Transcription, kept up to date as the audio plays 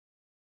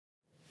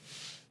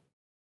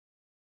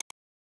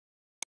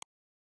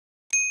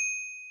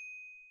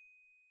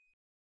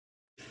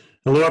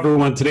Hello,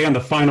 everyone. Today on the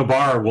final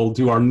bar, we'll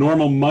do our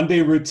normal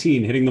Monday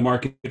routine, hitting the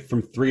market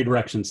from three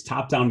directions: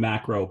 top-down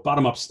macro,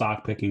 bottom-up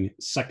stock picking,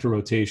 sector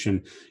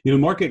rotation.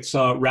 Markets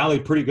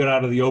rallied pretty good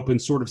out of the open,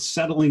 sort of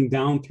settling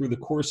down through the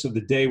course of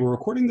the day. We're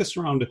recording this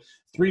around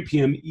 3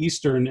 p.m.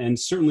 Eastern and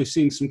certainly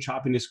seeing some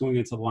choppiness going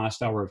into the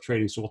last hour of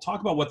trading. So we'll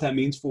talk about what that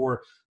means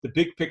for the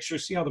big picture,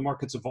 see how the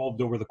market's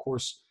evolved over the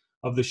course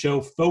of the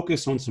show,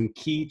 focus on some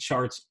key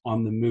charts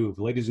on the move.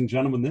 Ladies and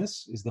gentlemen,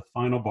 this is the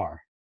final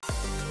bar.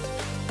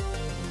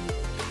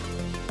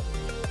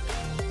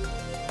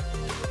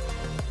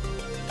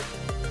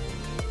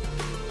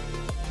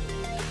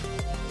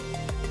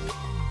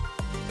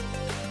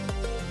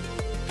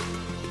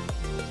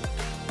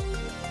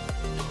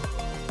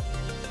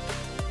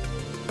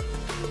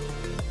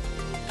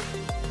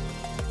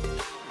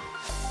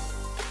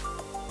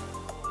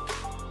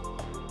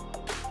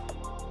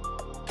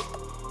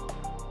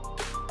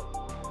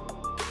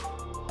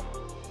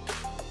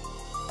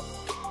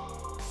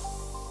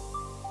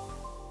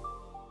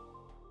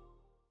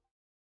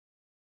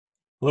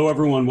 Hello,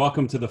 everyone.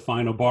 Welcome to the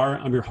Final Bar.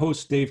 I'm your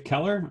host, Dave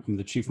Keller. I'm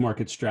the Chief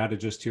Market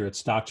Strategist here at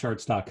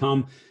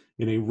StockCharts.com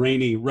in a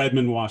rainy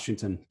Redmond,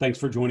 Washington. Thanks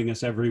for joining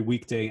us every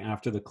weekday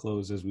after the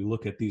close as we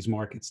look at these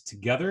markets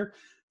together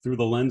through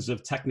the lens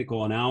of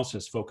technical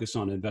analysis, focus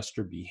on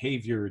investor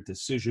behavior,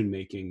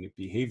 decision-making,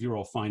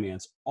 behavioral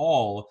finance,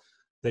 all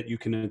that you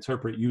can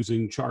interpret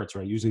using charts,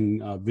 right? Using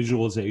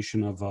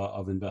visualization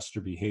of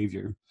investor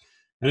behavior.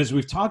 And as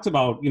we've talked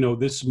about,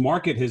 this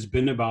market has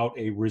been about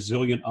a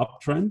resilient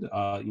uptrend.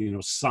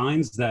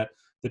 Signs that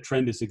the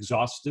trend is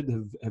exhausted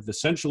have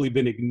essentially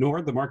been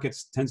ignored. The market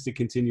tends to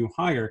continue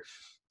higher.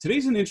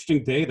 Today's an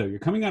interesting day, though. You're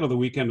coming out of the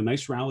weekend, a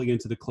nice rally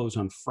into the close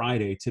on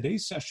Friday.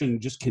 Today's session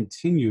just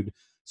continued,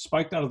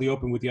 spiked out of the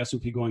open with the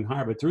S&P going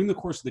higher. But during the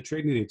course of the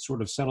trading day, it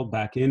sort of settled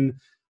back in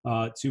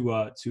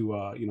to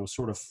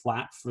sort of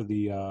flat for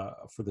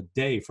the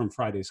day from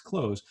Friday's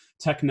close.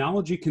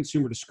 Technology,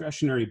 consumer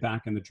discretionary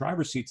back in the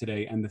driver's seat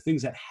today, and the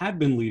things that had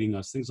been leading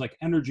us, things like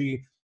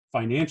energy,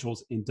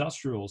 financials,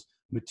 industrials,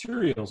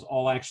 materials,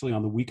 all actually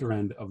on the weaker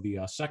end of the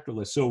sector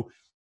list. So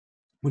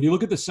when you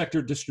look at the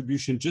sector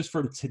distribution just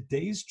from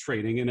today's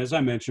trading, and as I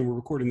mentioned, we're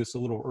recording this a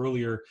little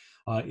earlier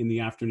in the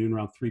afternoon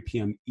around 3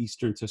 p.m.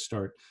 Eastern to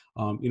start.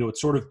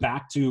 It's sort of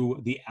back to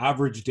the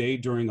average day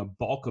during a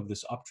bulk of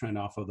this uptrend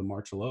off of the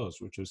March lows,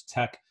 which was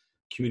tech,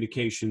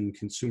 communication,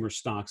 consumer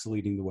stocks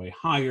leading the way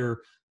higher,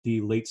 the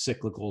late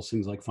cyclicals,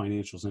 things like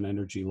financials and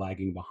energy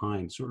lagging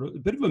behind. Sort of a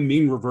bit of a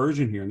mean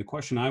reversion here. And the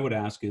question I would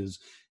ask is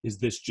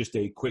this just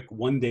a quick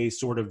one-day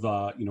sort of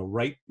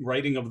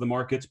righting of the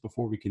markets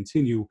before we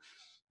continue?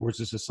 Or is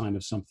this a sign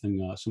of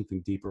something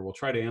deeper? We'll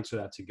try to answer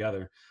that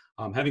together.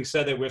 Having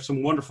said that, we have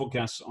some wonderful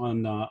guests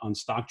on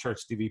Stock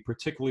Charts TV,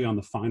 particularly on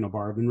the final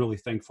bar. I've been really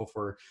thankful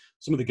for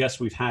some of the guests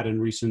we've had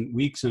in recent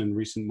weeks and in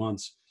recent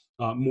months.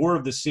 More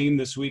of the same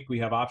this week. We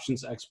have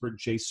options expert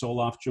Jay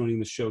Soloff joining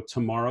the show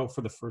tomorrow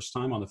for the first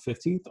time on the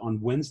 15th.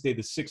 On Wednesday,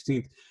 the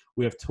 16th,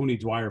 we have Tony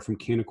Dwyer from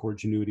Canaccord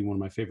Genuity, one of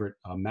my favorite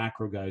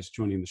macro guys,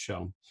 joining the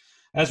show.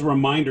 As a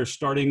reminder,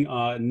 starting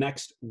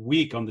next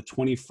week on the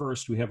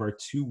 21st, we have our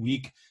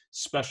 2-week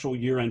special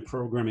year-end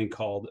programming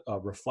called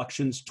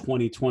Reflections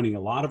 2020. A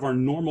lot of our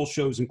normal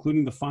shows,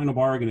 including the final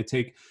bar, are going to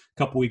take a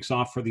couple weeks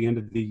off for the end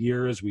of the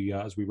year as we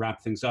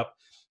wrap things up.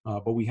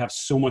 But we have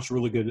so much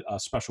really good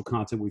special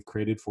content we've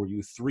created for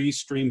you. 3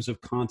 streams of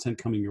content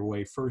coming your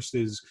way. First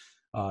is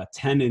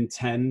 10 and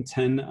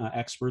 10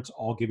 experts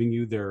all giving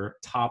you their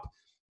top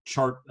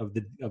chart of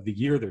the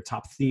year, their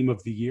top theme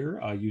of the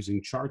year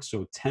using charts.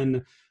 So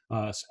 10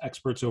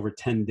 experts over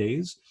 10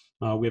 days.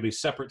 We have a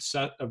separate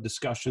set of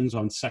discussions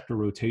on sector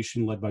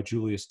rotation led by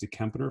Julius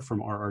DeKempener from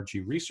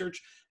RRG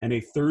Research, and a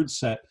third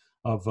set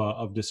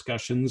of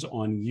discussions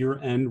on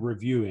year-end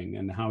reviewing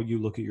and how you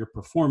look at your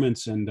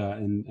performance and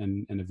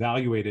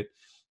evaluate it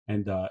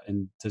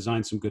and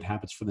design some good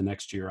habits for the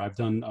next year. I've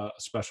done a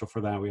special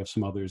for that. We have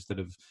some others that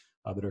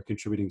are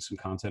contributing some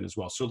content as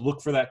well. So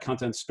look for that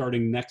content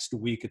starting next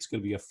week. It's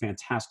going to be a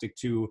fantastic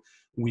 2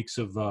 weeks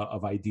of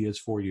ideas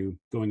for you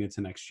going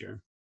into next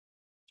year.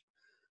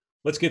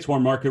 Let's get to our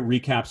market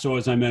recap. So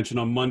as I mentioned,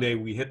 on Monday,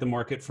 we hit the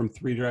market from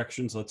 3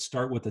 directions. Let's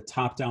start with the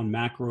top-down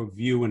macro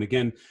view. And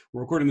again,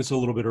 we're recording this a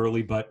little bit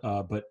early, but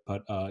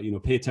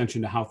pay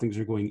attention to how things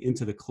are going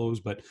into the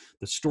close. But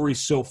the story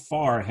so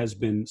far has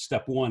been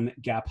step 1,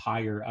 gap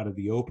higher out of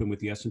the open with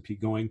the S&P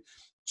going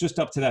just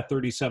up to that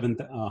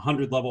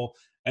 3,700 level.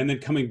 And then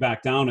coming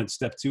back down, and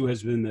step 2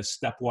 has been this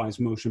stepwise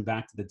motion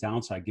back to the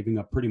downside, giving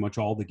up pretty much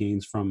all the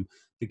gains from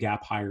the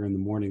gap higher in the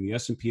morning. The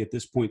S&P at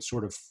this point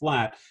sort of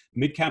flat,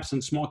 mid caps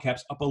and small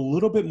caps up a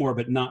little bit more,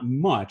 but not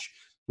much.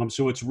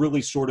 So it's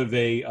really sort of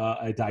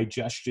a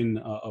digestion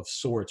of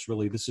sorts.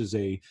 Really, this is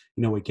a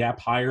gap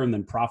higher and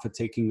then profit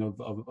taking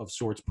of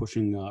sorts,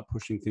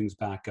 pushing things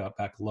back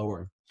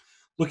lower.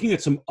 Looking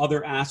at some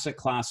other asset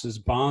classes,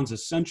 bonds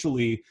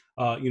essentially,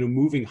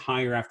 moving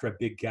higher after a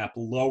big gap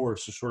lower.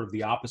 So sort of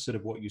the opposite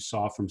of what you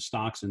saw from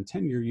stocks, and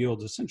 10-year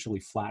yields essentially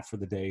flat for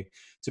the day,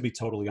 to be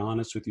totally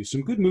honest with you.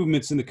 Some good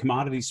movements in the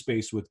commodity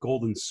space with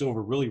gold and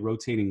silver really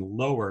rotating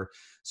lower.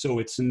 So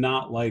it's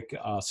not like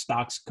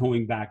stocks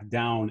going back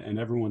down and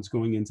everyone's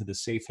going into the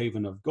safe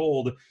haven of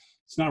gold.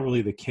 It's not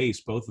really the case.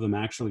 Both of them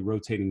actually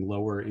rotating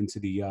lower into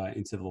the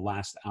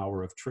last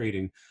hour of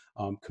trading.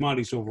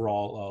 Commodities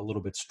overall a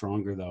little bit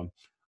stronger though.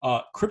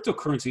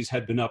 Cryptocurrencies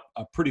had been up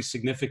pretty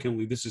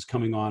significantly. This is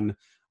coming on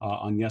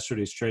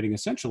yesterday's trading,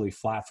 essentially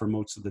flat for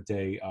most of the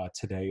day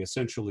today.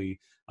 Essentially,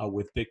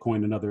 with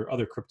Bitcoin and other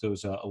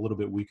cryptos a little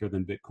bit weaker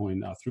than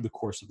Bitcoin through the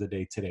course of the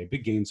day today.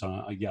 Big gains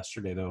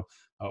yesterday though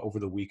over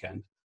the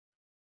weekend.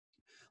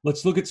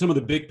 Let's look at some of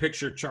the big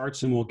picture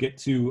charts, and we'll get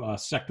to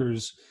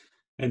sectors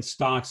and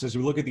stocks. As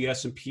we look at the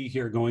S&P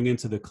here going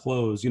into the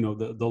close,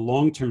 the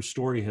long-term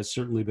story has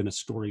certainly been a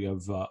story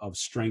of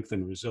strength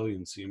and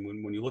resiliency.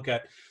 And when you look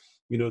at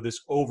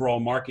this overall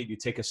market, you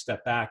take a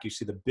step back, you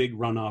see the big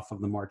runoff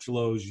of the March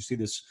lows, you see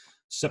this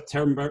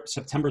September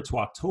to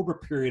October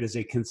period as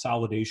a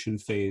consolidation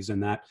phase,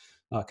 and that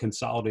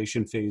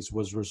consolidation phase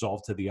was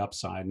resolved to the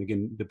upside. And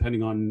again,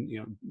 depending on,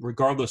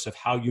 regardless of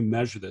how you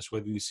measure this,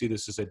 whether you see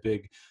this as a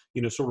big,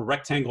 sort of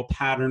rectangle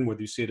pattern,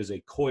 whether you see it as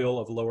a coil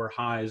of lower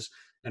highs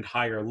and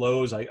higher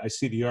lows, I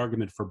see the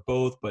argument for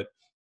both, but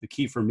the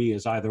key for me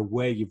is either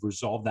way, you've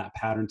resolved that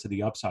pattern to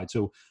the upside.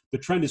 So the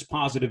trend is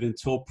positive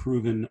until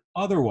proven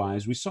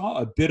otherwise. We saw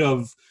a bit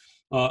of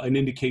an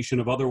indication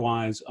of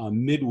otherwise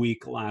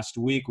midweek last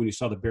week when you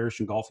saw the bearish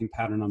engulfing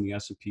pattern on the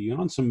S&P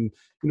and on some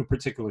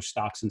particular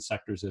stocks and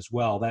sectors as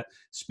well. That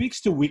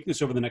speaks to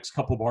weakness over the next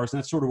couple of bars, and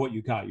that's sort of what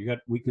you got. You got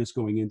weakness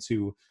going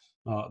into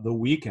the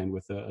weekend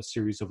with a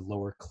series of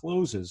lower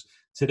closes.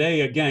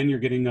 Today, again, you're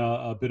getting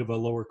a bit of a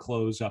lower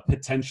close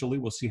potentially.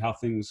 We'll see how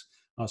things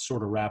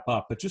sort of wrap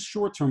up, but just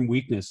short-term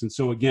weakness. And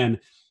so again,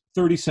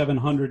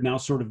 3,700 now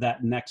sort of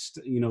that next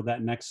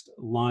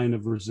line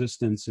of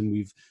resistance, and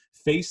we've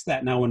faced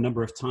that now a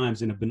number of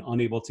times and have been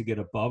unable to get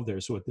above there.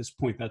 So at this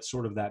point, that's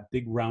sort of that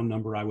big round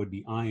number I would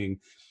be eyeing.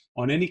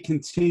 On any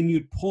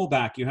continued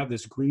pullback, you have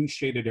this green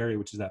shaded area,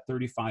 which is that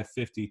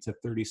 3,550 to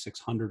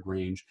 3,600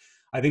 range.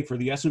 I think for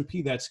the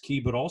S&P, that's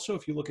key, but also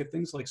if you look at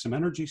things like some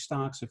energy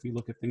stocks, if you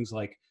look at things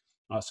like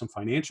some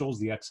financials,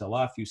 the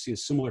XLF, you see a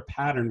similar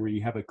pattern where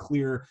you have a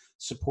clear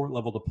support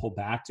level to pull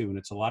back to, and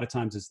it's a lot of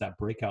times it's that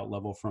breakout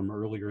level from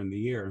earlier in the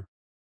year.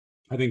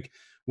 I think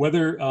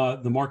whether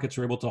the markets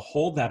are able to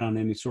hold that on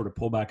any sort of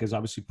pullback is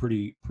obviously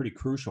pretty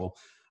crucial.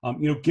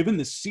 Given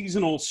the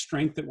seasonal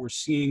strength that we're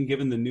seeing,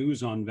 given the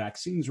news on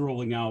vaccines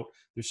rolling out,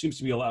 there seems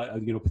to be a lot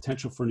of,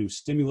 potential for a new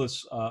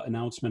stimulus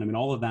announcement. I mean,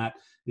 all of that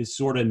is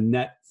sort of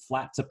net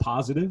flat to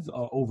positive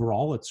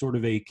overall. It's sort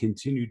of a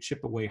continued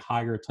chip away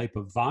higher type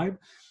of vibe.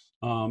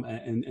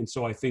 And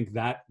so I think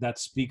that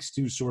speaks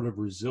to sort of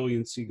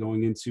resiliency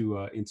going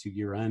into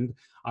year end.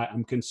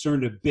 I'm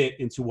concerned a bit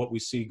into what we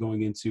see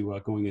going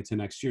into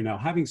next year. Now,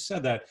 having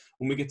said that,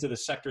 when we get to the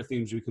sector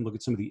themes, we can look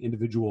at some of the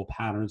individual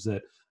patterns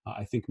that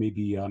I think may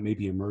be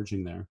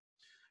emerging there.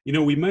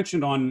 We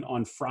mentioned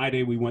on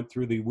Friday, we went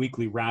through the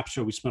weekly wrap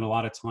show. We spent a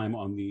lot of time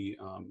on the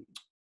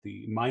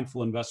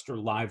Mindful Investor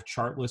live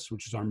chart list,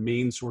 which is our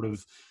main sort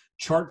of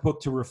chart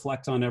book to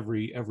reflect on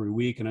every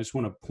week. And I just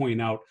want to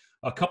point out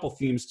a couple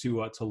themes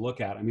to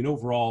look at. I mean,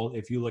 overall,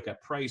 if you look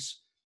at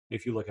price,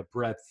 if you look at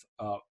breadth,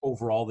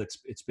 overall,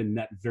 it's been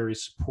net very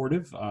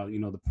supportive.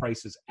 The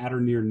price is at or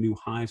near new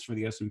highs for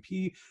the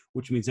S&P,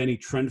 which means any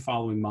trend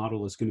following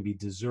model is going to be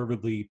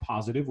deservedly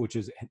positive, which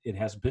is it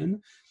has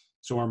been.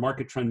 So our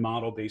market trend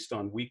model based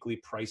on weekly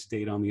price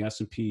data on the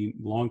S&P,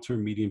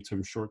 long-term,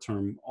 medium-term,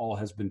 short-term, all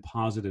has been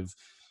positive.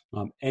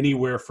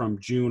 Anywhere from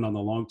June on the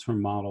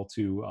long-term model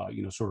to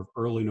sort of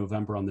early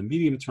November on the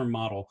medium-term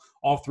model,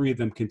 all three of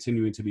them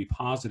continuing to be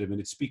positive, and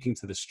it's speaking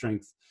to the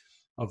strength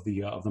of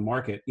the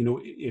market.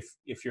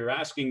 If you're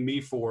asking me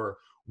for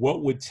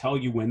what would tell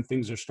you when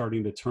things are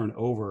starting to turn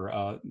over,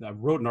 I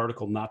wrote an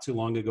article not too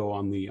long ago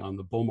on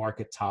the bull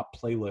market top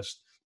playlist.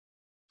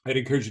 I'd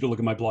encourage you to look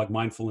at my blog,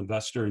 Mindful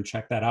Investor, and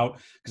check that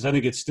out because I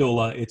think it's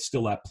still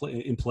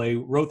in play. I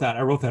wrote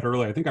that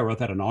earlier. I think I wrote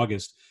that in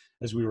August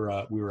as we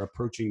were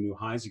approaching new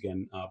highs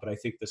again. But I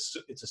think it's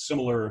a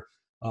similar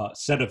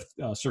set of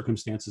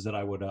circumstances that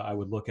I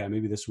would look at.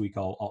 Maybe this week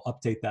I'll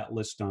update that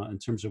list in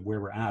terms of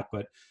where we're at.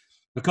 But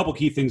a couple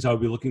key things I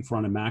would be looking for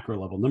on a macro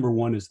level. Number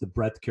one is the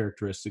breadth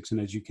characteristics, and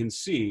as you can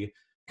see,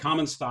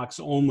 common stocks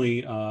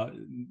only,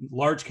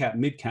 large cap,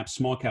 mid cap,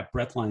 small cap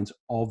breadth lines,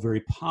 all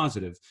very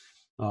positive.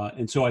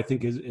 And so I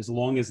think as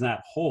long as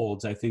that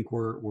holds, I think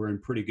we're in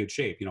pretty good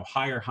shape.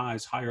 Higher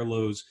highs, higher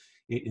lows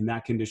in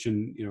that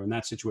condition, in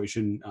that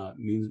situation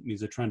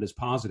means the trend is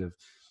positive.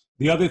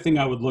 The other thing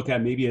I would look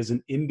at maybe as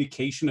an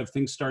indication of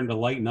things starting to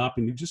lighten up,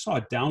 and you just saw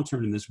a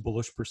downturn in this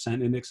bullish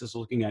percent index, is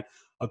looking at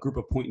a group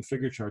of point and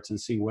figure charts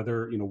and seeing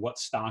whether, what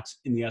stocks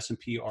in the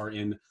S&P are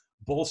in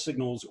bull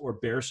signals or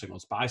bear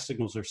signals, buy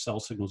signals or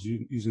sell signals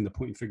using the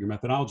point and figure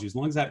methodology. As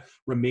long as that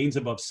remains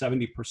above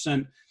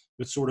 70%,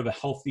 it's sort of a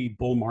healthy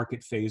bull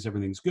market phase.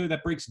 Everything's good.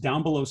 That breaks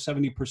down below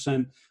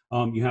 70%.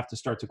 You have to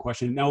start to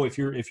question. Now, if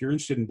you're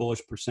interested in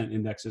bullish percent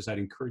indexes, I'd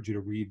encourage you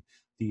to read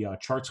the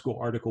Chart School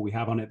article we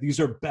have on it. These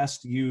are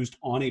best used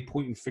on a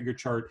point and figure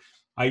chart.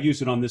 I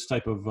use it on this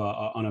type of,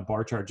 on a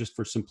bar chart just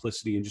for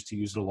simplicity and just to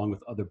use it along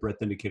with other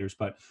breadth indicators.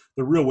 But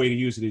the real way to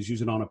use it is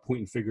use it on a point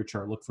and figure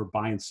chart. Look for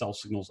buy and sell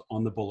signals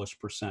on the bullish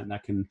percent.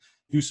 That can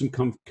do some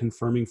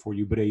confirming for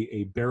you, but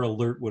a bear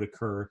alert would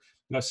occur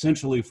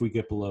essentially if we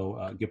get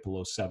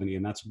below 70.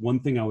 And that's one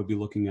thing I would be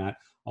looking at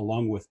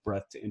along with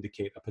breadth to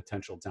indicate a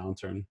potential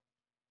downturn.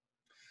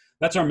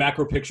 That's our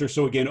macro picture.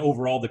 So again,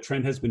 overall, the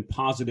trend has been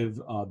positive.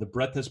 The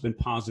breadth has been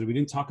positive. We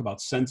didn't talk about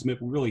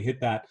sentiment. We really hit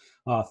that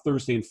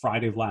Thursday and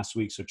Friday of last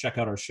week. So check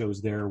out our shows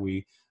there.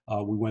 We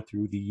went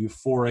through the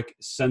euphoric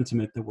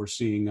sentiment that we're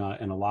seeing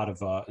in a lot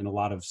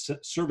of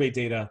survey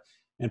data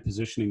and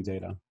positioning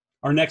data.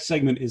 Our next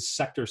segment is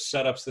sector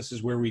setups. This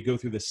is where we go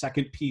through the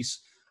second piece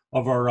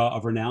of our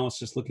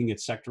analysis, looking at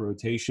sector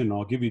rotation.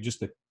 I'll give you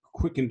just a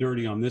quick and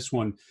dirty on this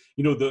one.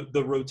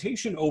 The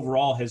rotation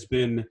overall has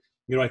been,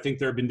 I think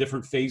there have been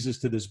different phases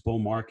to this bull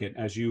market.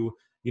 As you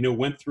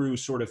went through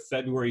sort of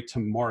February to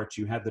March,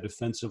 you had the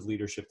defensive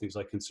leadership, things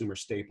like consumer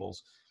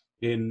staples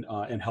in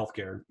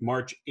healthcare.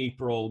 March,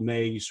 April,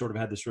 May, you sort of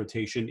had this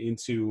rotation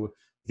into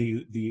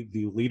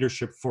the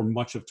leadership for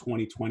much of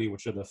 2020,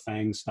 which are the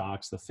FANG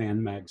stocks, the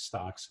FanMag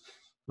stocks.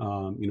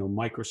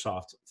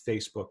 Microsoft,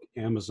 Facebook,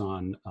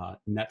 Amazon,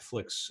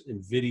 Netflix,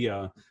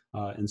 Nvidia,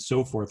 and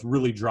so forth,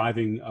 really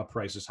driving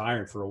prices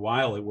higher. For a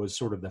while, it was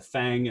sort of the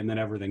FANG and then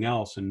everything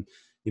else. And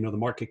the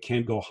market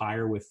can go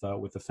higher with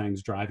the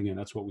FANGs driving it.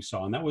 That's what we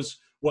saw. And that was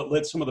what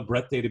led some of the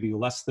breadth data to be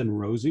less than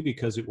rosy,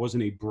 because it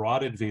wasn't a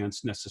broad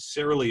advance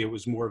necessarily. It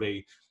was more of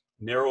a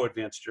narrow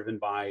advance driven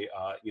by,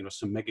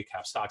 some mega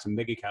cap stocks, and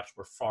mega caps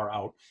were far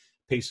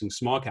outpacing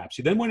small caps.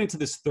 You then went into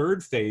this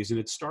third phase, and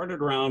it started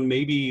around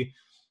maybe,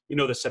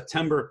 the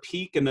September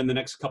peak, and then the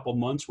next couple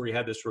months where you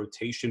had this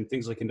rotation.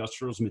 Things like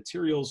industrials,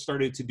 materials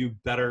started to do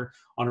better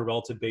on a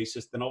relative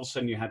basis. Then all of a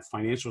sudden you had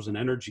financials and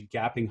energy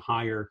gapping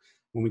higher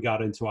when we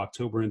got into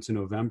October, into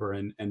November.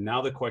 And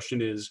now the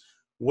question is,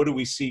 what do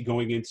we see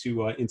going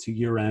into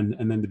year end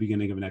and then the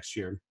beginning of next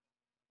year?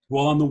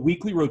 Well, on the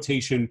weekly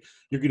rotation,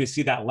 you're going to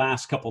see that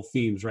last couple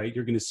themes, right?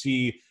 You're going to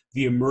see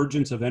the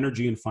emergence of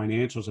energy and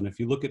financials. And if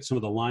you look at some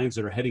of the lines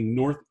that are heading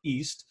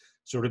northeast,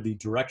 sort of the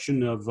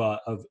direction of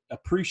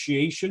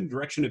appreciation,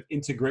 direction of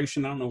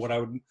integration. I don't know what I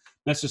would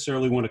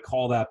necessarily want to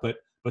call that, but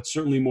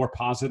certainly more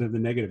positive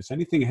than negative. So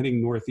anything heading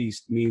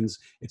northeast means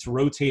it's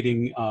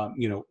rotating,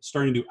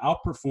 starting to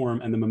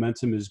outperform, and the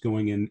momentum is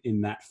going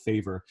in that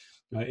favor,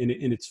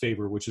 in its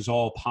favor, which is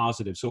all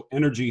positive. So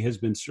energy has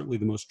been certainly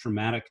the most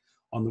dramatic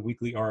on the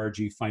weekly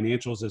RRG.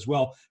 Financials as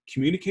well.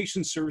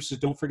 Communication services,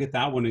 don't forget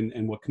that one.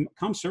 And what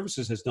Com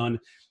Services has done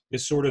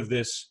is sort of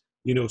this,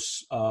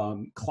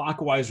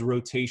 clockwise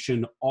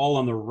rotation all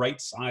on the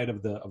right side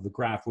of the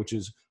graph, which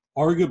is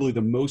arguably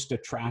the most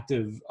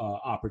attractive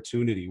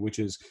opportunity, which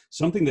is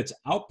something that's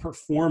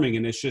outperforming.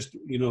 And it's just,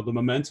 the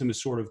momentum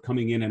is sort of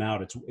coming in and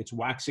out. It's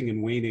waxing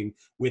and waning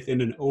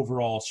within an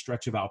overall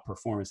stretch of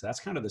outperformance. That's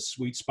kind of the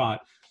sweet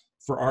spot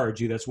for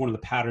RRG. That's one of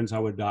the patterns I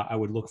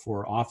would look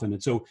for often.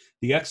 And so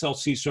the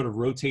XLC sort of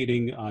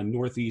rotating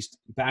northeast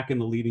back in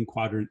the leading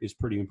quadrant is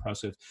pretty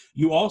impressive.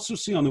 You also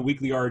see on the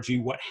weekly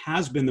RRG what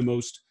has been the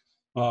most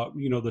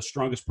the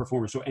strongest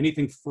performer. So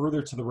anything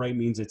further to the right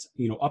means it's,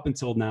 up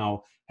until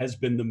now has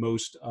been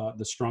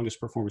the strongest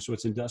performer. So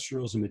it's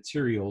industrials and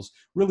materials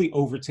really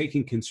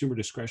overtaking consumer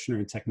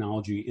discretionary and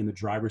technology in the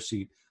driver's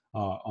seat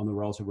on the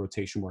relative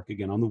rotation work,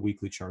 again, on the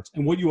weekly charts.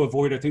 And what you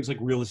avoid are things like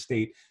real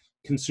estate,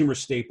 consumer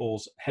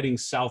staples heading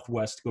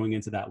southwest going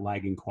into that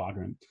lagging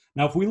quadrant.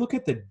 Now, if we look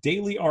at the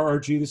daily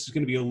RRG, this is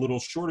going to be a little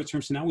shorter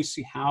term. So now we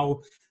see how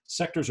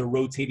sectors are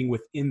rotating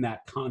within that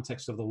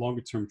context of the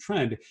longer term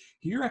trend.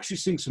 You're actually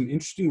seeing some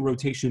interesting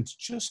rotations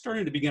just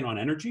starting to begin on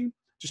energy,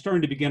 just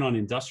starting to begin on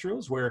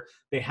industrials, where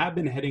they have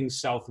been heading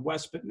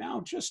southwest, but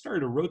now just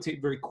starting to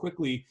rotate very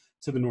quickly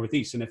to the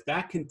northeast. And if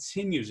that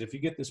continues, if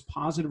you get this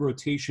positive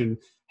rotation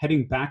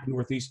heading back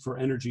northeast for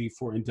energy,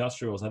 for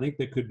industrials, I think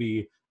there could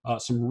be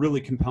some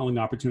really compelling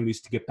opportunities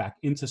to get back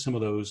into some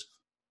of those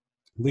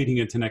leading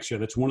into next year.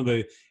 That's one of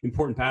the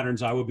important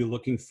patterns I would be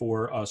looking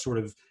for sort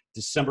of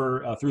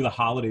December through the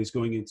holidays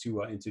going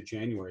into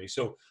January.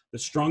 So the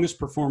strongest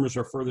performers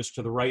are furthest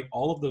to the right.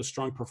 All of those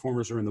strong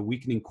performers are in the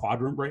weakening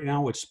quadrant right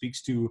now, which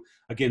speaks to,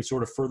 again,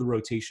 sort of further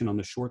rotation on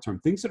the short term.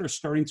 Things that are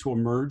starting to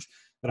emerge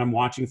that I'm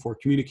watching for: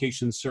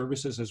 communication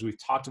services, as we've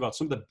talked about,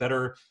 some of the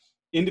better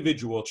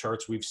individual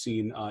charts we've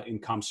seen in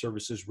Com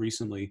Services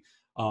recently.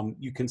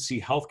 You can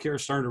see healthcare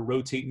starting to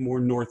rotate more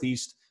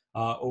northeast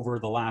over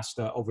the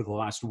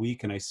last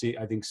week, and I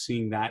think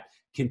seeing that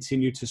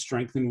continue to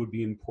strengthen would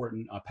be an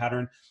important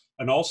pattern.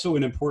 And also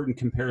an important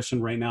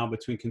comparison right now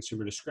between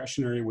consumer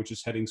discretionary, which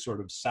is heading sort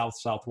of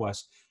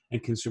southwest,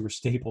 and consumer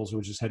staples,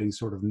 which is heading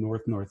sort of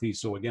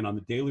northeast. So again, on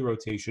the daily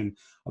rotation,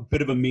 a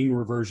bit of a mean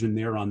reversion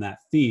there on that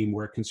theme,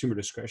 where consumer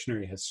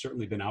discretionary has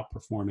certainly been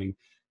outperforming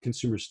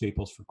consumer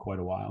staples for quite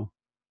a while.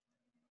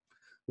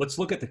 Let's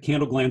look at the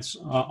candle glance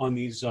on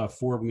these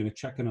four. I'm going to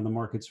check in on the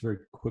markets very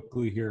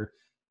quickly here.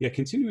 Yeah,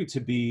 continuing to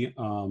be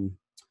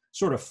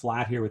sort of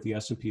flat here with the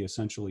S&P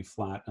essentially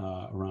flat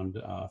around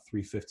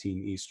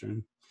 3:15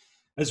 Eastern.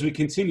 As we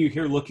continue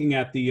here looking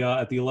at the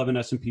 11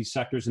 S&P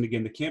sectors, and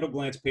again, the candle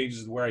glance page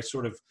is where I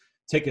sort of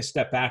take a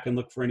step back and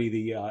look for any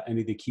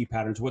of the key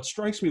patterns. What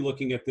strikes me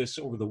looking at this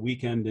over the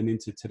weekend and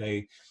into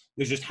today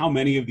is just how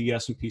many of the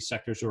S&P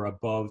sectors are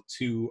above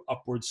two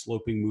upward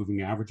sloping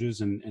moving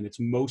averages, and it's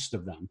most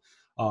of them.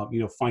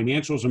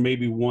 Financials are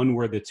maybe one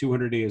where the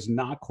 200-day is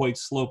not quite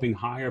sloping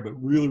higher, but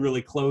really,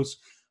 really close.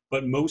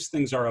 But most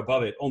things are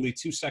above it. Only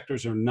two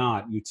sectors are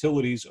not.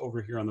 Utilities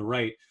over here on the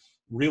right,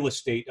 real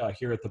estate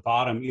here at the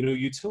bottom.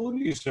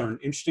 Utilities are an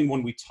interesting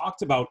one. We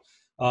talked about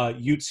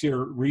Utes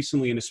here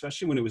recently, and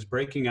especially when it was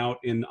breaking out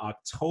in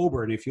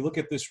October. And if you look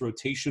at this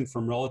rotation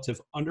from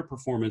relative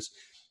underperformance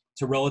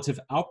to relative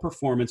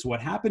outperformance,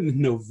 what happened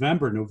in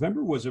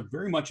November was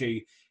very much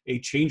a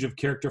change of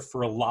character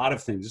for a lot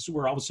of things. This is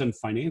where all of a sudden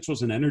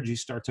financials and energy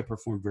start to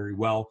perform very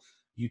well.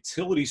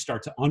 Utilities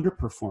start to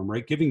underperform,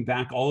 right? Giving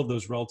back all of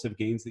those relative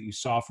gains that you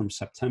saw from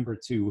September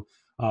to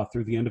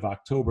through the end of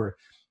October.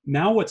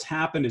 Now what's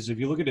happened is if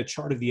you look at a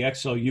chart of the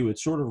XLU,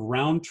 it's sort of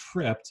round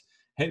tripped.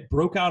 It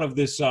broke out of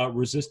this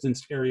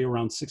resistance area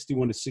around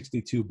 61 to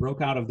 62,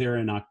 broke out of there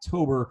in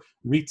October,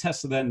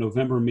 retested that in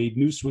November, made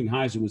new swing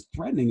highs. It was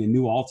threatening a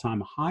new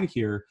all-time high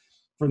here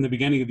from the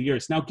beginning of the year.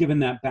 It's now given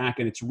that back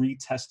and it's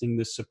retesting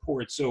this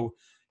support. So,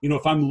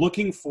 if I'm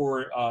looking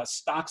for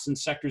stocks and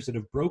sectors that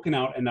have broken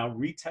out and now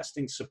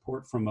retesting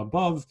support from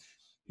above,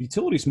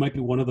 utilities might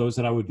be one of those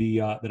that I would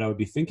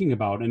be thinking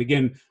about. And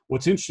again,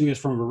 what's interesting is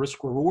from a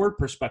risk reward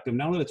perspective,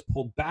 now that it's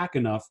pulled back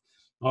enough,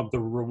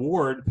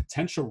 the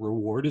potential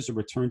reward is a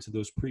return to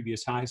those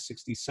previous highs,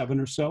 67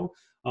 or so.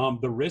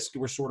 The risk,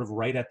 we're sort of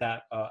right at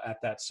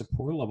that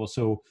support level.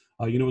 So,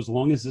 as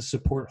long as the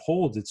support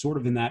holds, it's sort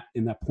of in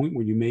that point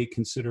where you may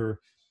consider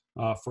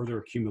further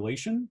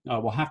accumulation.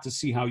 We'll have to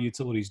see how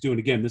utilities do. And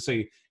again, this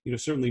is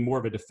certainly more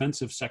of a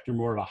defensive sector,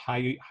 more of a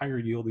higher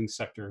yielding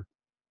sector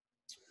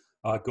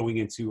going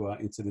into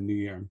the new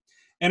year.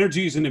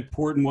 Energy is an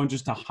important one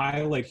just to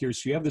highlight here.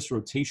 So you have this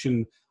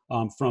rotation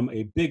from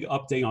a big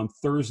up day on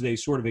Thursday,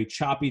 sort of a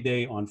choppy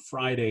day on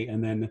Friday,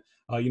 and then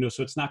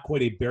so it's not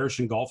quite a bearish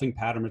engulfing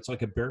pattern. It's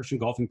like a bearish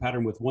engulfing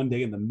pattern with one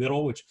day in the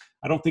middle, which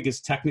I don't think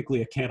is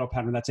technically a candle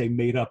pattern. That's a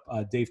made-up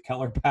Dave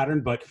Keller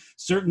pattern, but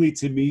certainly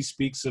to me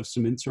speaks of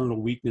some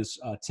internal weakness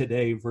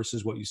today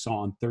versus what you saw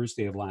on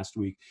Thursday of last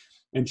week.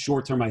 And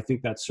short term, I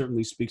think that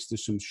certainly speaks to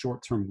some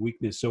short-term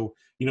weakness. So,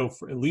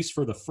 at least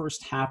for the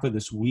first half of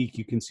this week,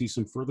 you can see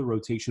some further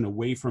rotation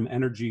away from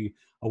energy,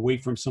 away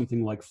from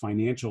something like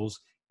financials,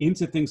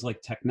 into things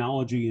like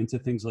technology, into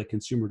things like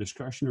consumer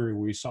discretionary,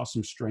 where you saw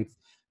some strength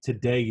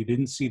today. You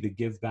didn't see the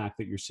give back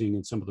that you're seeing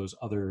in some of those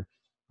other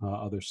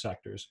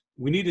sectors.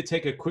 We need to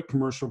take a quick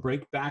commercial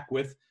break. Back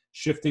with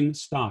Shifting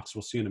Stocks.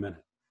 We'll see you in a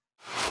minute.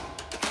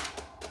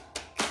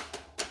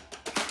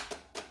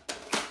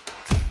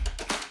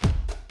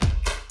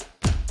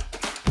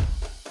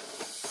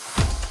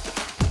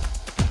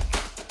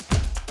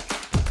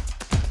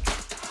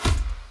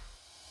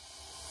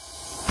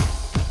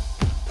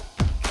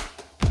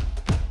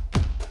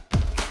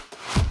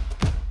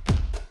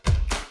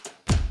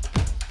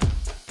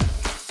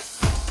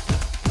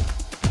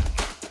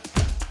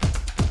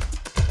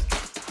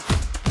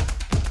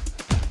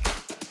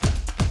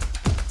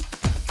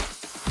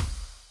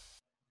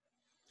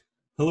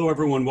 Hello,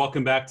 everyone.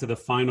 Welcome back to the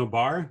Final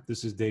Bar.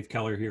 This is Dave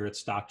Keller here at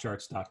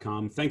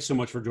StockCharts.com. Thanks so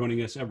much for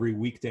joining us every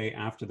weekday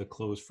after the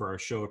close for our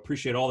show.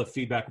 Appreciate all the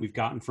feedback we've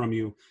gotten from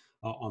you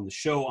on the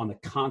show, on the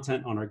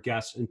content, on our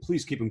guests, and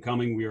please keep them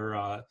coming. We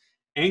are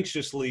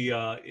anxiously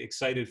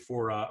excited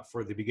for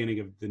the beginning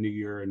of the new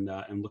year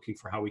and looking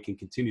for how we can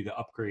continue to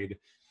upgrade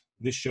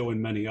this show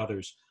and many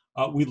others.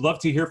 We'd love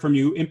to hear from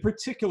you, in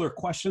particular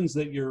questions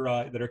that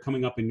that are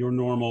coming up in your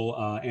normal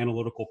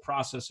analytical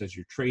process as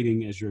you're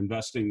trading, as you're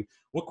investing.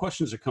 What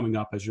questions are coming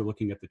up as you're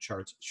looking at the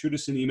charts? Shoot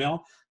us an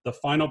email,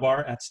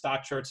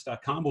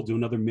 thefinalbar@stockcharts.com. We'll do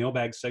another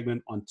mailbag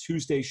segment on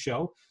Tuesday's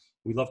show.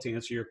 We'd love to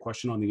answer your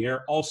question on the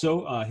air.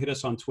 Also, hit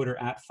us on Twitter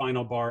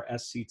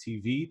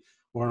 @FinalBarSCTV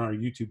or on our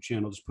YouTube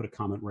channel. Just put a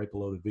comment right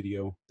below the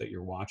video that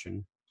you're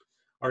watching.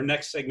 Our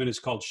next segment is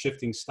called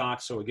Shifting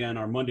Stocks. So again,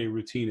 our Monday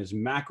routine is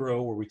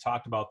macro, where we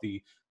talked about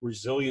the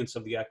resilience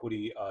of the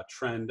equity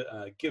trend,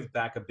 give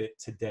back a bit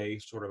today,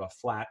 sort of a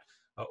flat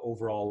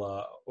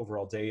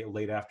overall day,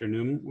 late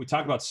afternoon. We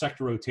talk about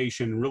sector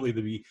rotation,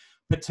 really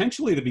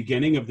potentially the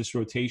beginning of this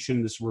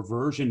rotation, this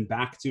reversion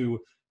back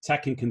to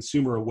tech and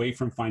consumer away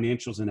from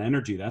financials and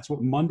energy. That's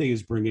what Monday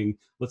is bringing.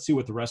 Let's see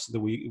what the rest of the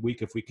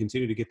week if we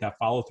continue to get that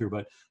follow through.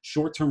 But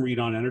short-term read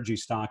on energy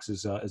stocks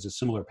is a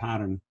similar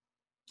pattern.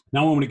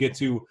 Now I want to get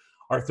to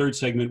our third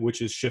segment,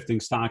 which is Shifting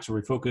Stocks, where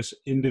we focus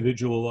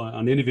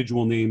on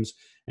individual names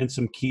and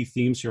some key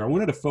themes here. I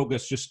wanted to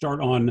focus, just start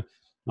on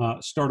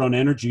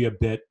energy a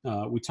bit.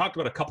 We talked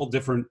about a couple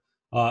different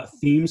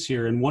themes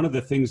here, and one of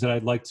the things that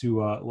I'd like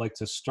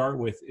to start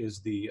with is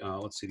the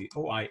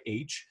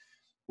OIH,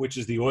 which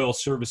is the oil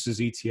services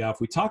ETF.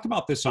 We talked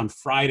about this on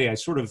Friday. I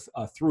sort of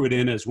threw it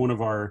in as one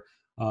of our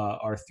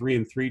 3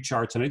 and 3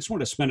 charts, and I just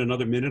want to spend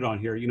another minute on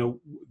here. You know,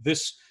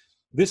 this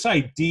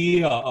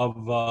idea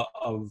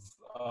of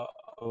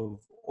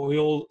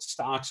oil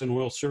stocks and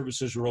oil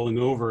services rolling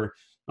over.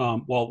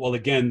 Well,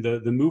 again, the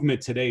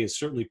movement today is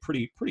certainly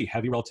pretty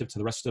heavy relative to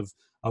the rest of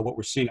what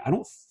we're seeing. I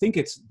don't think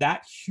it's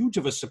that huge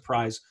of a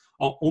surprise,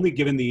 only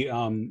given the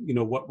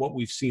what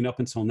we've seen up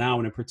until now,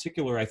 and in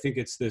particular, I think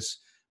it's this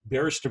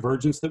bearish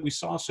divergence that we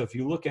saw. So if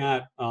you look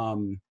at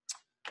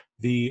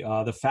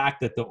the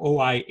fact that the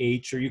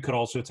OIH, or you could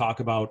also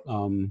talk about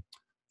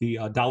the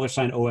 $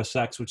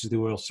 OSX, which is the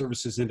oil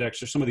services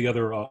index, or some of the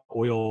other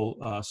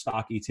oil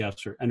stock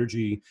ETFs or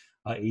energy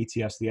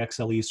ETFs, the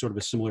XLE is sort of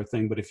a similar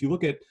thing. But if you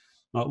look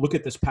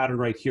at this pattern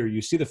right here,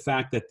 you see the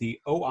fact that the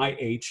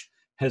OIH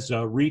has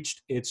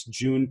reached its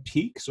June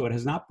peak. So it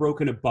has not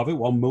broken above it,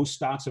 while most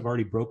stocks have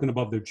already broken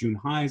above their June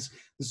highs.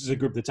 This is a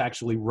group that's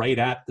actually right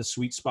at the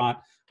sweet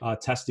spot,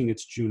 testing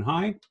its June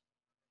high.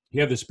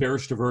 You have this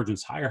bearish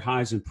divergence, higher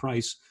highs in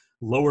price,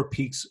 lower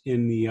peaks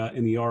in the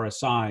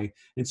RSI.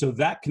 And so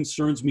that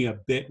concerns me a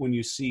bit when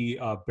you see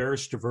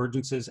bearish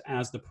divergences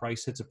as the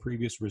price hits a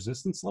previous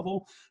resistance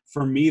level.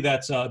 For me,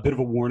 that's a bit of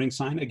a warning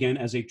sign. Again,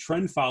 as a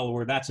trend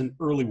follower, that's an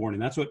early warning.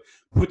 That's what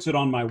puts it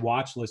on my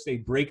watch list, a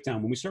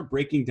breakdown. When we start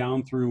breaking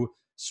down through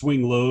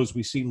swing lows,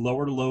 we see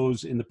lower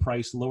lows in the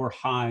price, lower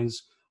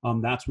highs.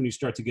 That's when you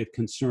start to get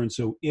concerned.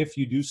 So if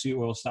you do see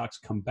oil stocks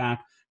come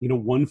back,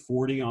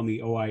 140 on the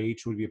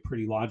OIH would be a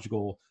pretty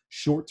logical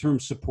short-term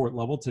support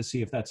level to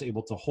see if that's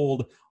able to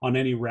hold on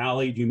any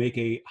rally. Do you make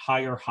a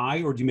higher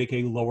high or do you make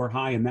a lower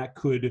high? And that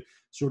could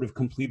sort of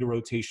complete a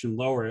rotation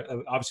lower.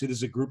 Obviously, this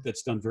is a group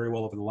that's done very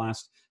well over the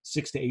last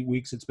 6 to 8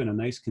 weeks. It's been a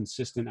nice,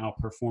 consistent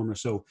outperformer.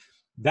 So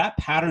that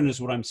pattern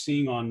is what I'm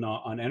seeing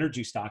on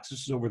energy stocks.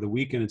 This is over the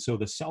weekend. And so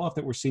the sell-off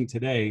that we're seeing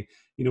today,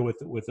 with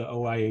the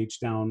OIH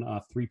down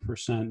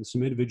 3%,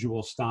 some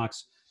individual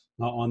stocks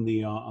on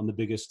the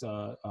biggest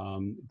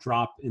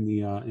drop in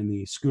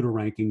the scooter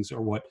rankings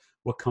are what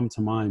come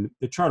to mind.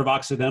 The chart of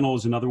Occidental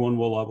is another one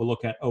we'll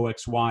look at.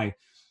 OXY.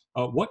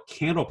 What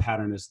candle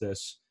pattern is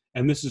this?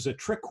 And this is a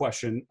trick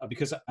question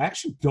because I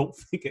actually don't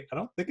think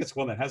it's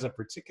one that has a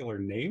particular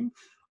name.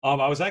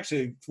 I was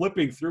actually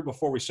flipping through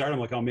before we started. I'm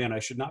like, oh man, I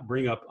should not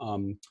bring up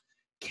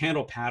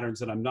candle patterns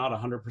that I'm not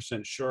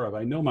 100% sure of.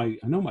 I know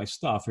my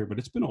stuff here, but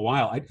it's been a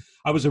while.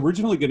 I was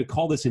originally going to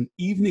call this an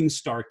evening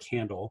star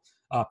candle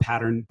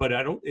pattern, but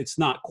it's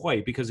not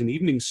quite, because an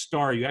evening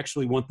star, you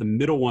actually want the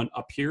middle one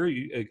up here.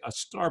 A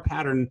star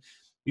pattern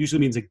usually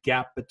means a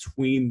gap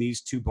between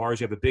these two bars.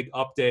 You have a big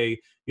up day,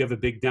 you have a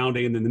big down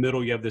day, and in the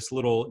middle you have this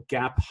little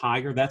gap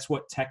higher. That's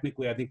what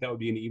technically I think that would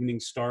be an evening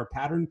star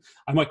pattern.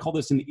 I might call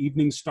this an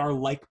evening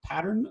star-like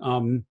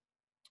pattern.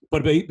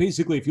 But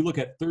basically, if you look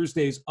at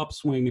Thursday's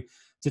upswing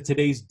to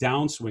today's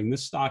downswing,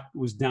 this stock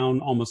was down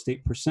almost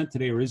 8%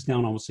 today, or is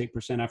down almost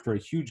 8% after a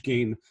huge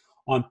gain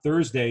on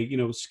Thursday.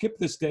 Skip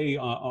this day,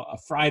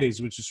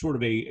 Fridays, which is sort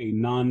of a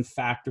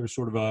non-factor,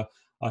 sort of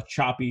a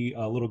choppy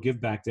little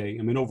give back day.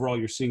 I mean, overall,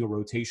 you're seeing a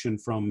rotation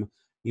from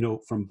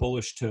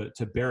bullish to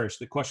bearish.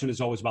 The question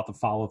is always about the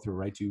follow through,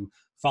 right? Do you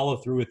follow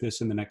through with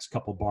this in the next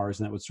couple bars,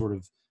 and that would sort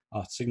of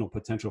signal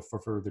potential for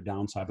further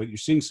downside. But you're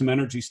seeing some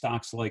energy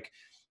stocks like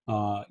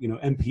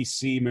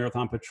MPC,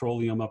 Marathon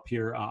Petroleum up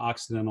here,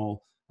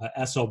 Occidental,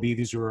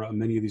 SLB.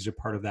 Many of these are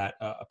part of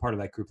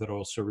that group, that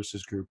oil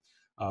services group,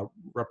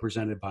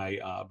 represented by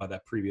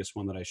that previous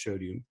one that I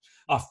showed you.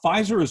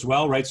 Pfizer as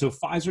well, right? So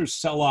Pfizer's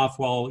sell-off,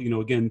 while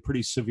again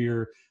pretty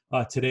severe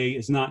today,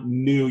 is not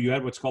new. You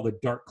had what's called a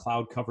dark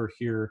cloud cover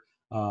here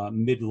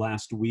mid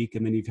last week,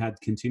 and then you've had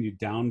continued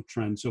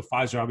downtrend. So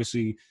Pfizer,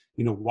 obviously,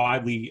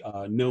 widely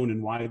known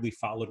and widely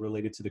followed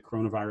related to the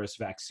coronavirus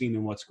vaccine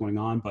and what's going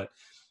on. But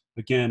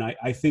again,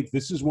 I think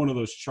this is one of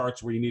those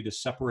charts where you need to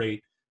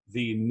separate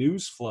the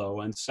news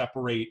flow and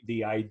separate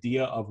the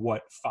idea of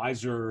what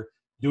Pfizer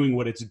doing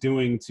what it's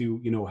doing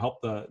to help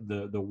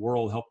the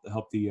world,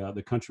 help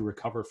the country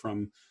recover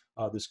from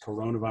this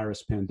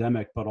coronavirus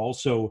pandemic, but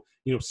also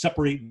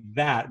separate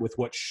that with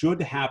what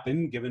should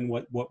happen given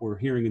what we're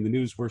hearing in the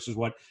news versus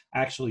what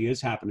actually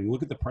is happening.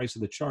 Look at the price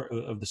of the chart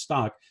of the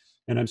stock,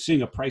 and I'm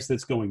seeing a price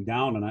that's going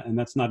down, and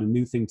that's not a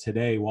new thing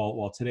today.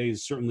 While today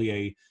is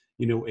certainly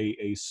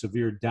a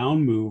severe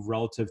down move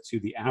relative to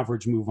the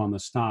average move on the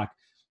stock,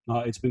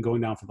 it's been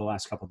going down for the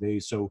last couple of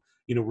days. So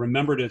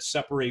remember to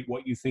separate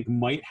what you think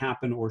might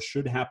happen or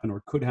should happen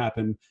or could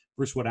happen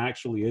versus what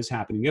actually is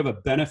happening. You have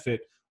a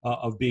benefit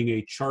of being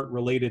a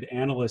chart-related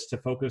analyst to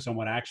focus on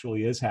what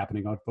actually is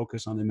happening. I would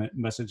focus on the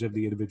message of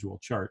the individual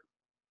chart.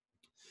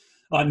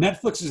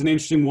 Netflix is an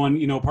interesting one.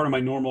 Part of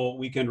my normal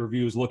weekend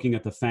review is looking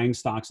at the FANG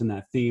stocks in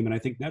that theme, and I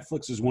think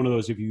Netflix is one of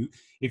those.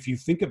 If you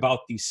think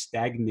about the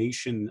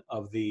stagnation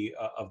of the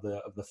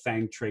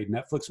FANG trade,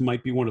 Netflix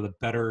might be one of the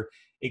better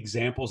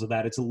examples of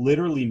that. It's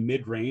literally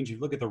mid-range. If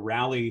you look at the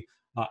rally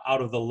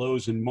out of the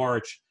lows in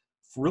March,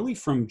 really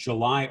from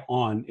July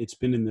on, it's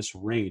been in this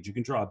range. You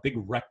can draw a big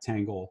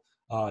rectangle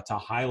to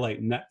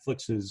highlight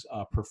Netflix's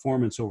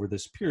performance over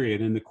this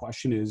period, and the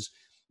question is,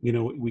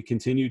 we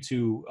continue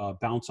to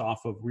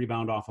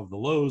rebound off of the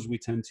lows. We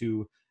tend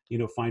to,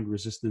 find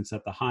resistance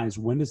at the highs.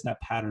 When does that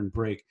pattern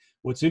break?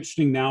 What's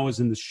interesting now is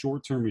in the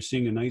short term, you're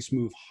seeing a nice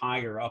move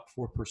higher, up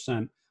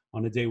 4%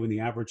 on a day when the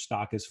average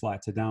stock is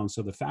flat to down.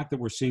 So the fact that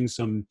we're seeing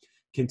some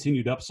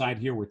continued upside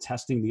here, we're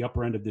testing the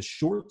upper end of this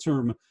short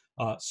term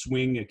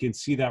swing. You can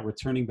see that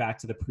returning back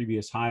to the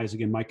previous highs.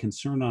 Again, my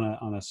concern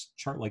on a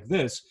chart like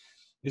this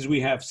is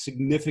we have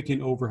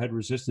significant overhead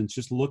resistance.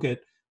 Just look at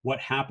what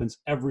happens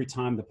every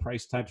time the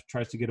price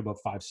tries to get above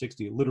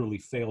 560. It literally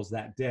fails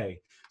that day.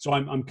 So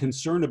I'm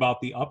concerned about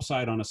the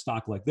upside on a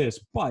stock like this,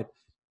 but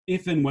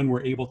if and when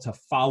we're able to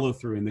follow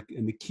through,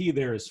 and the key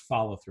there is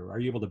follow through. Are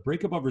you able to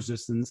break above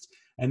resistance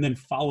and then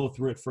follow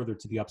through it further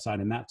to the upside?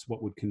 And that's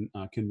what would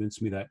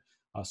convince me that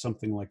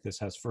something like this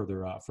has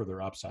further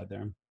upside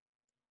there.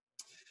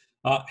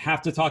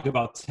 Have to talk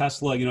about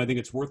Tesla. I think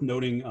it's worth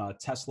noting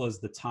Tesla is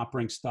the top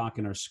ranked stock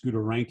in our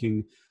scooter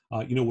ranking.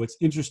 What's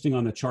interesting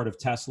on the chart of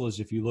Tesla is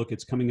if you look,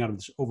 it's coming out of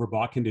this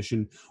overbought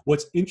condition.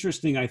 What's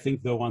interesting, I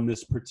think, though, on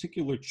this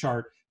particular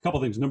chart, a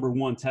couple things. Number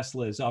one,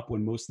 Tesla is up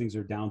when most things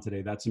are down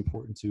today. That's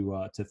important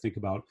to think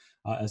about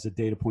as a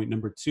data point.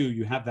 Number two,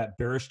 you have that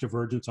bearish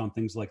divergence on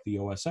things like the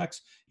OSX.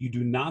 You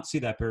do not see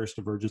that bearish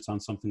divergence on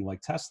something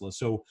like Tesla.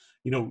 So,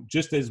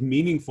 just as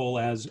meaningful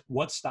as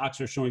what stocks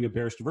are showing a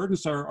bearish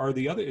divergence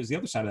is the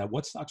other side of that.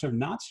 What stocks are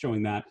not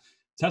showing that?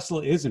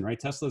 Tesla isn't, right?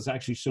 Tesla is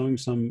actually showing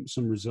some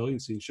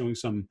resiliency, showing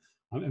some,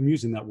 I'm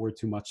using that word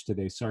too much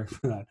today, sorry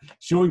for that,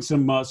 showing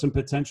some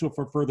potential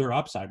for further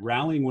upside,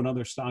 rallying when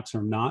other stocks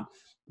are not,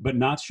 but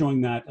not showing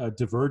that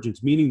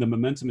divergence, meaning the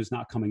momentum is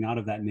not coming out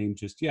of that name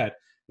just yet.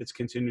 It's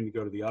continuing to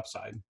go to the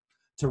upside.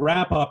 To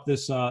wrap up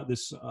this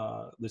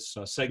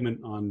segment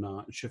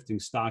on shifting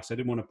stocks, I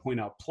did want to point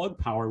out Plug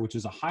Power, which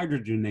is a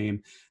hydrogen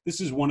name.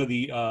 This is one of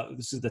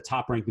this is the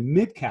top ranked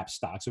mid cap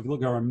stock. So if you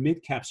look at our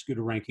mid cap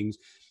scooter rankings,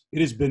 it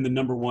has been the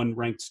number one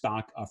ranked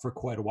stock for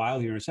quite a while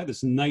here. It's had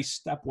this nice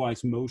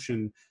stepwise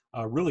motion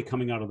really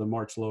coming out of the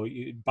March low.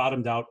 It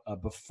bottomed out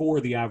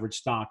before the average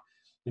stock.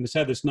 And it's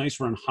had this nice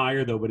run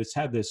higher, though, but it's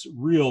had this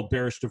real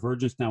bearish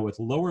divergence now with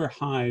lower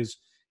highs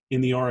in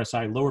the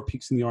RSI, lower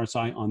peaks in the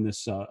RSI on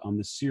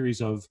this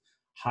series of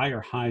higher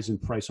highs in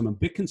price. I'm a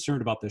bit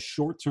concerned about the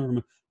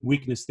short-term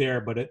weakness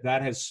there, but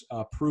that has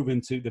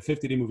proven to, the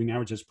 50-day moving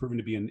average has proven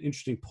to be an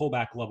interesting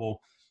pullback level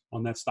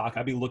on that stock.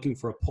 I'd be looking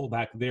for a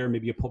pullback there,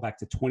 maybe a pullback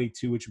to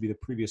 22, which would be the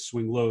previous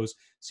swing lows.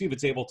 See if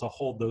it's able to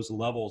hold those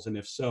levels, and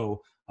if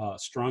so,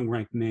 strong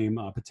ranked name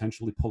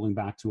potentially pulling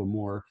back to a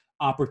more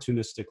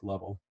opportunistic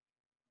level.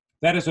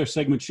 That is our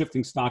segment,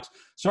 shifting stocks.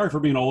 Sorry for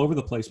being all over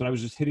the place, but I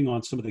was just hitting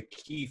on some of the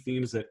key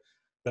themes that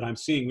I'm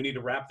seeing. We need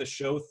to wrap the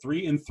show.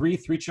 3 in 3,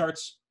 3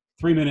 charts,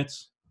 3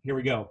 minutes. Here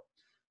we go.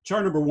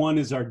 Chart number one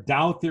is our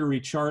Dow theory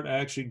chart. I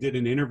actually did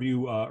an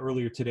interview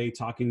earlier today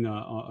talking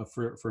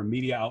for a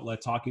media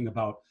outlet, talking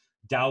about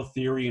Dow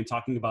theory and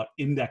talking about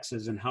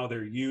indexes and how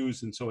they're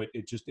used. And so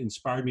it just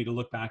inspired me to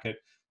look back at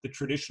the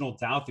traditional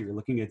Dow theory,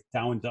 looking at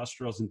Dow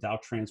Industrials and Dow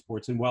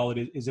Transports. And while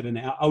is it an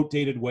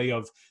outdated way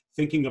of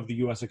thinking of the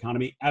U.S.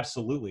 economy?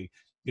 Absolutely.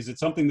 Is it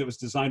something that was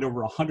designed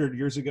over 100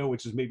 years ago,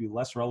 which is maybe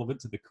less relevant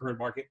to the current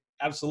market?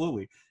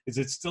 Absolutely. Is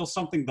it still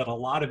something that a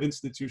lot of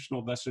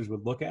institutional investors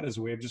would look at as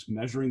a way of just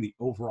measuring the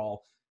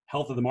overall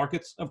health of the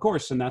markets? Of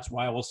course, and that's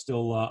why I will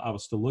still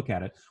look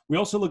at it. We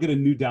also look at a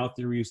new Dow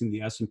theory using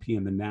the S&P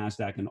and the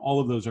NASDAQ, and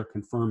all of those are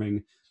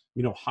confirming,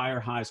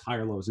 higher highs,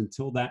 higher lows.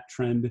 Until that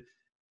trend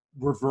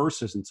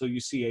reverses, until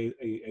you see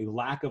a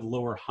lack of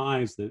lower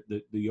highs,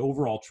 the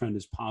overall trend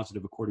is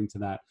positive according to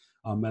that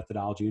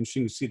methodology.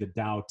 Interesting to see the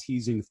Dow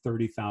teasing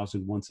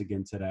 30,000 once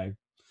again today.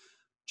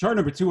 Chart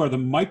number two are the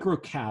micro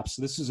caps.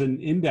 This is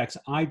an index.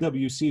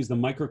 IWC is the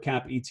micro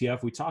cap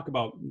ETF. We talk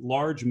about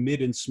large,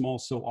 mid, and small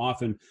so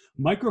often.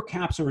 Micro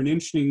caps are an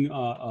interesting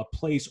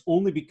place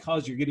only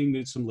because you're getting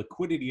into some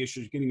liquidity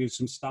issues, you're getting into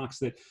some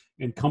stocks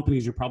and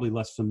companies you're probably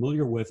less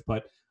familiar with,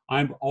 but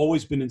I've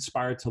always been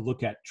inspired to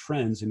look at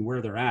trends and where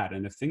they're at.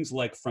 And if things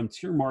like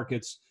frontier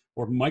markets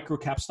or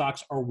microcap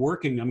stocks are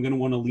working, I'm going to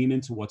want to lean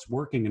into what's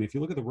working. And if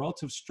you look at the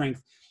relative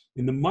strength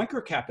in the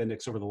microcap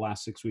index over the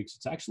last 6 weeks,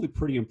 it's actually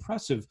pretty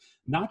impressive,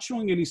 not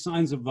showing any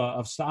signs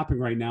of stopping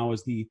right now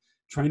as the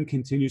trend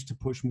continues to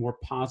push more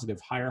positive,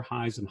 higher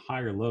highs and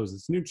higher lows.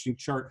 It's an interesting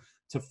chart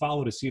to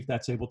follow to see if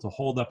that's able to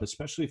hold up,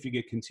 especially if you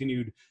get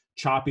continued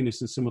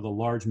choppiness in some of the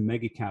large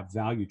mega cap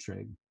value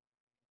trade.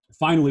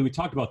 Finally, we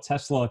talked about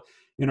Tesla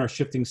in our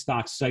shifting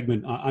stocks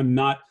segment. I'm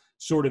not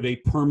sort of a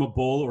perma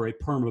bull or a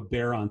perma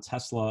bear on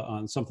Tesla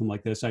on something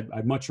like this.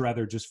 I'd much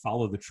rather just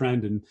follow the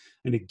trend. And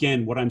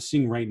again, what I'm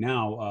seeing right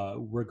now,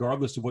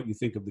 regardless of what you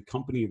think of the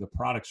company, the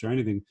products, or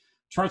anything,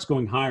 charts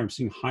going higher. I'm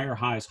seeing higher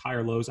highs,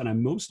 higher lows, and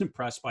I'm most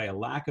impressed by a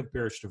lack of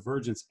bearish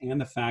divergence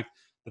and the fact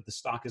that the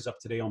stock is up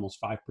today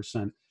almost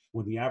 5%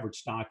 when the average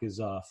stock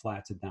is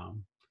flat to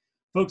down.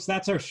 Folks,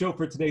 that's our show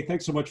for today.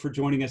 Thanks so much for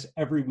joining us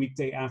every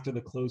weekday after the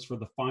close for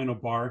the final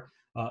bar.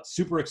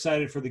 Super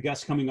excited for the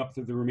guests coming up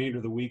through the remainder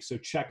of the week. So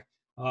check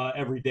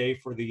every day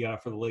for the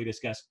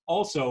latest guests.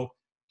 Also,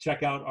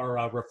 check out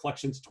our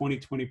Reflections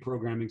 2020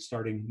 programming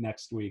starting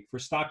next week. For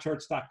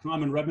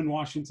StockCharts.com in Redmond,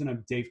 Washington,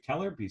 I'm Dave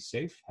Keller. Be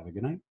safe. Have a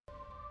good night.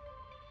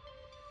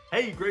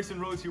 Hey, Grayson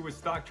Rose here with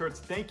StockCharts.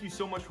 Thank you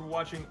so much for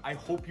watching. I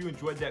hope you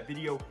enjoyed that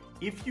video.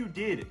 If you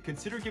did,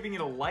 consider giving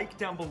it a like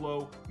down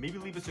below, maybe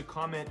leave us a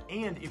comment,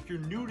 and if you're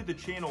new to the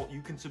channel,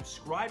 you can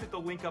subscribe at the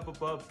link up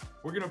above.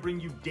 We're gonna bring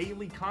you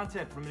daily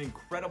content from an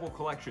incredible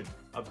collection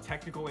of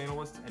technical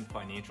analysts and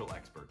financial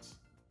experts.